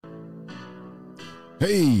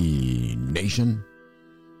Hey, nation.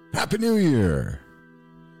 Happy New Year.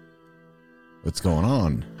 What's going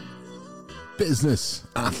on? Business,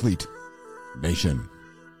 athlete, nation.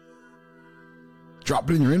 Drop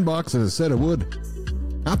it in your inbox as I said I would.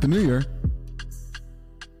 Happy New Year.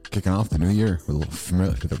 Kicking off the new year with a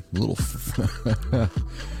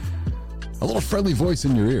little friendly voice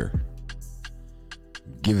in your ear.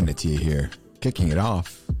 Giving it to you here. Kicking it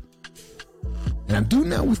off. And I'm doing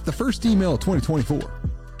that with the first email of 2024.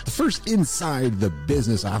 The first inside the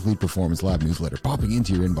Business Athlete Performance Lab newsletter popping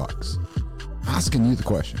into your inbox. Asking you the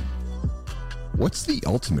question. What is the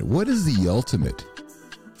ultimate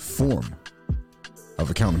form of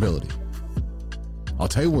accountability? I'll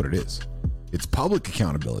tell you what it is. It's public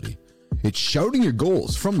accountability. It's shouting your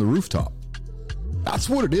goals from the rooftop. That's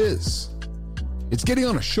what it is. It's getting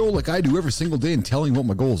on a show like I do every single day and telling what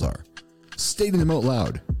my goals are. Stating them out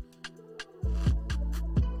loud.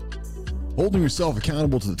 Holding yourself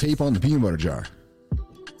accountable to the tape on the peanut butter jar.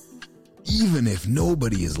 Even if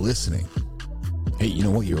nobody is listening. Hey, you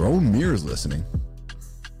know what? Your own mirror is listening.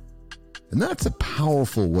 And that's a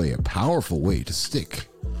powerful way to stick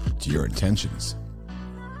to your intentions.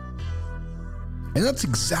 And that's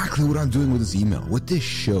exactly what I'm doing with this email, with this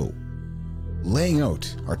show. Laying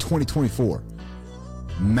out our 2024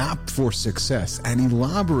 map for success and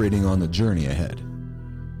elaborating on the journey ahead.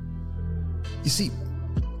 You see,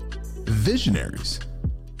 visionaries,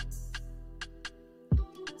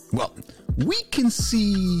 well, we can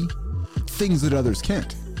see things that others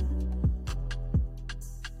can't.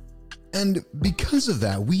 And because of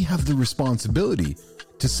that, we have the responsibility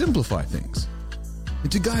to simplify things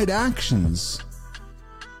and to guide actions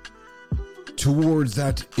towards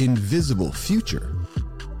that invisible future.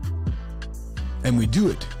 And we do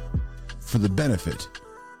it for the benefit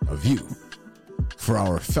of you, for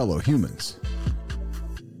our fellow humans.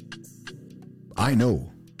 I know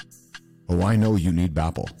you need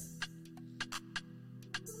BAPL.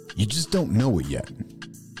 You just don't know it yet.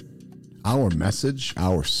 Our message,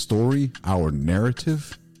 our story, our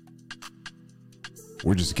narrative,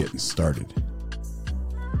 we're just getting started.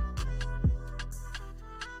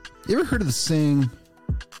 You ever heard of the saying,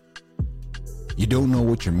 you don't know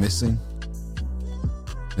what you're missing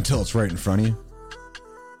until it's right in front of you?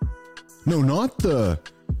 No, not the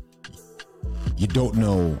you don't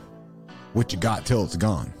know what you got till it's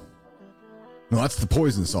gone. No, that's the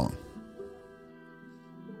Poison song.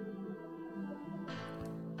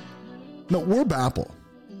 No, we're BAPL.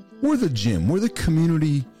 We're the gym. We're the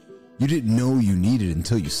community you didn't know you needed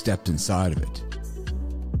until you stepped inside of it.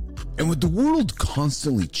 And with the world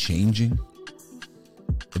constantly changing,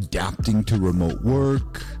 adapting to remote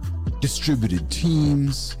work, distributed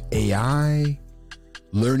teams, AI,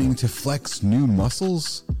 learning to flex new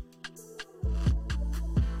muscles,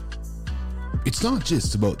 it's not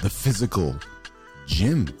just about the physical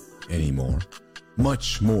gym anymore.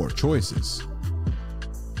 Much more choices.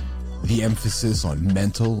 The emphasis on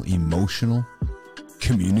mental, emotional,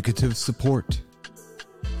 communicative support.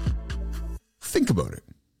 Think about it.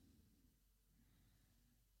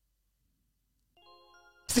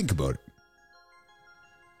 Think about it.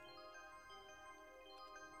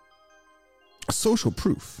 Social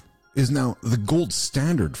proof is now the gold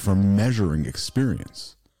standard for measuring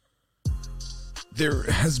experience. There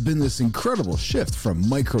has been this incredible shift from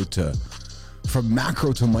macro to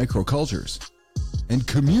micro cultures, and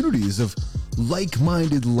communities of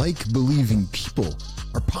like-minded, like-believing people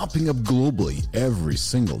are popping up globally every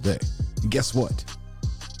single day. And guess what?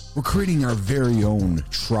 We're creating our very own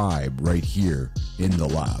tribe right here in the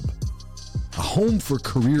lab. A home for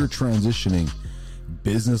career transitioning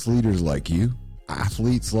business leaders like you,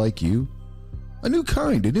 athletes like you, a new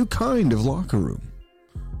kind of locker room.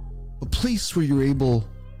 A place where you're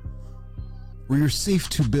safe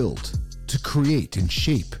to build, to create and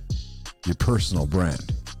shape your personal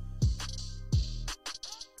brand.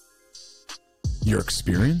 Your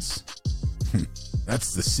experience?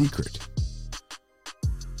 That's the secret.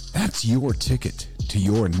 That's your ticket to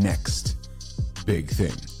your next big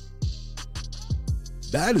thing.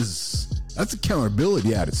 That's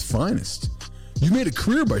accountability at its finest. You made a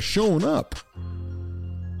career by showing up.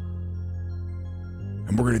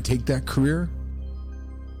 And we're going to take that career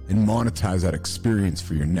and monetize that experience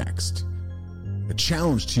for your next. A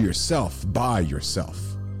challenge to yourself by yourself.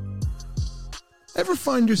 Ever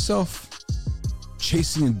find yourself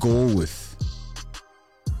chasing a goal with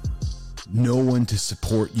no one to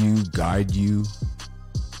support you, guide you,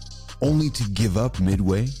 only to give up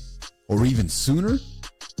midway or even sooner?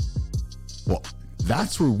 Well,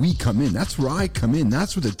 that's where we come in. That's where I come in.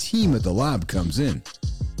 That's where the team at the lab comes in.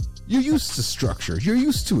 You're used to structure. You're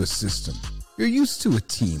used to a system. You're used to a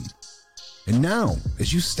team. And now,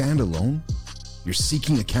 as you stand alone, you're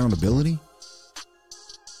seeking accountability.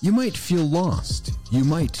 You might feel lost. You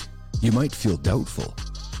might feel doubtful.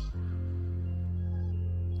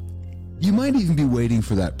 You might even be waiting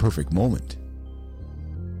for that perfect moment.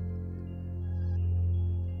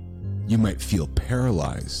 You might feel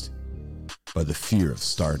paralyzed by the fear of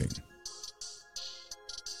starting.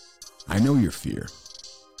 I know your fear.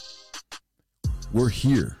 We're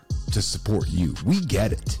here to support you. We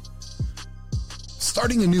get it.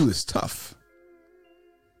 Starting anew is tough.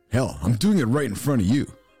 Hell, I'm doing it right in front of you.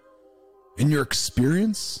 In your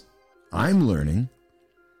experience, I'm learning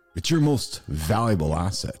it's your most valuable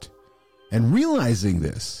asset. And realizing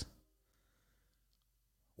this,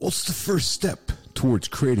 what's the first step towards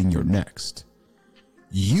creating your next?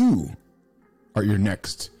 You are your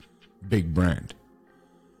next big brand.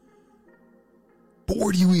 But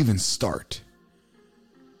where do you even start?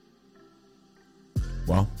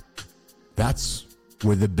 Well, that's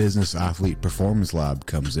where the Business Athlete Performance Lab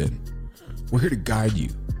comes in. We're here to guide you,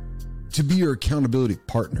 to be your accountability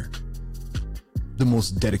partner, the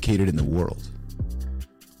most dedicated in the world.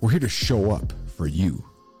 We're here to show up for you.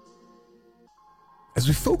 As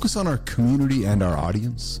we focus on our community and our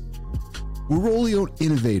audience, we're rolling out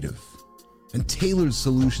innovative and tailored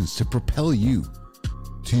solutions to propel you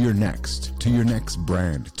to your next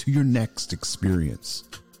brand, to your next experience.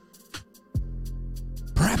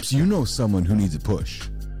 Perhaps you know someone who needs a push,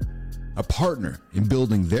 a partner in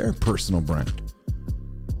building their personal brand.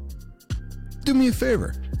 Do me a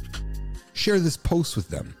favor. Share this post with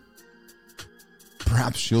them.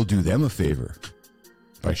 Perhaps you'll do them a favor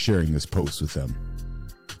by sharing this post with them.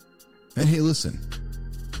 And hey, listen.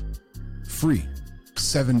 Free.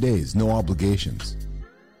 7 days, no obligations.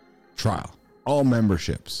 Trial. All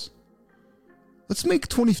memberships. Let's make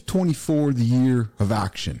 2024 the year of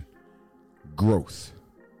action, growth,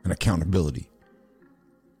 and accountability.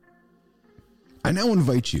 I now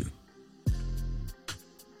invite you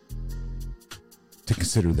to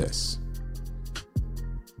consider this.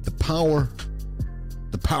 The power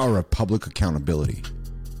of public accountability.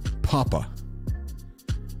 PAPA.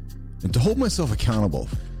 And to hold myself accountable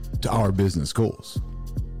to our business goals,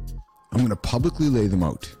 I'm going to publicly lay them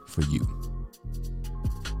out for you.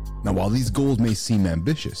 Now, while these goals may seem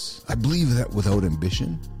ambitious, I believe that without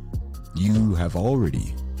ambition, you've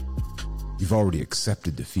already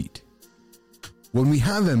accepted defeat. When we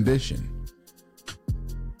have ambition,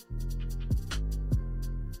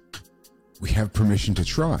 we have permission to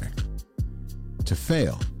try, to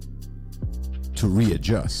fail, to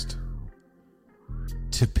readjust,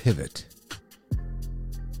 to pivot,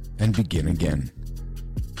 and begin again.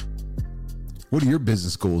 What are your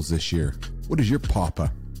business goals this year? What is your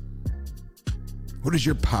PAPA? What is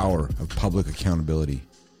your power of public accountability?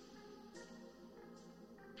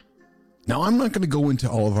 Now, I'm not going to go into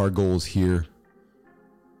all of our goals here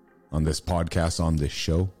on this podcast, on this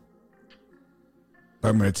show, but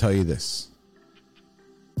I'm going to tell you this.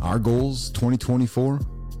 Our goals, 2024,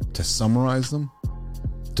 to summarize them,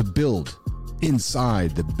 to build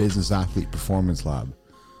inside the Business Athlete Performance Lab,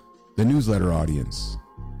 the newsletter audience,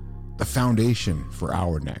 the foundation for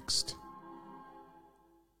our next.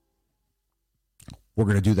 We're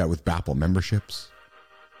going to do that with BAPL memberships,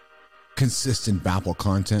 consistent BAPL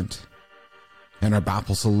content, and our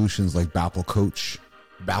BAPL solutions like BAPL Coach,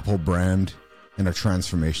 BAPL Brand, and our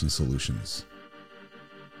transformation solutions.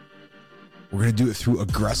 We're going to do it through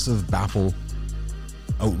aggressive BAPL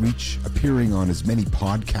outreach, appearing on as many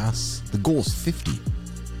podcasts. The goal is 50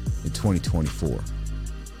 in 2024.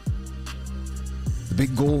 The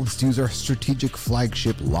big goal is to use our strategic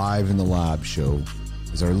flagship Live in the Lab show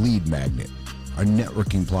as our lead magnet, our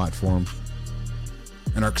networking platform,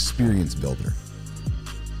 and our experience builder.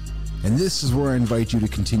 And this is where I invite you to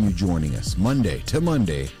continue joining us Monday to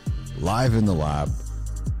Monday, Live in the Lab.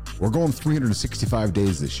 We're going 365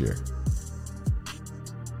 days this year.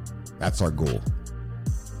 That's our goal.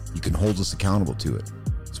 You can hold us accountable to it.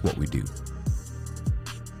 It's what we do.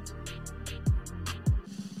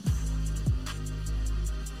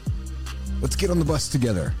 Let's get on the bus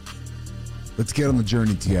together. Let's get on the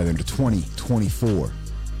journey together into 2024.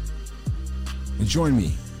 And join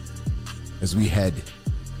me as we head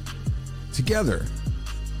together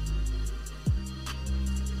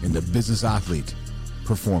in the Business Athlete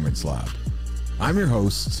Performance Lab. I'm your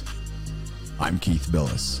host. I'm Keith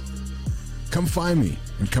Billis. Come find me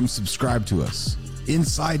and come subscribe to us.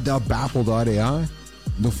 Inside.bapl.ai.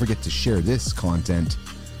 Don't forget to share this content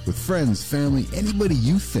with friends, family, anybody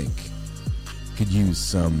you think could use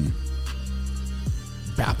some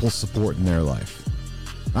BAPL support in their life.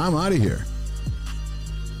 I'm out of here.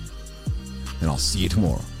 and I'll see you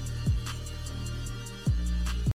tomorrow.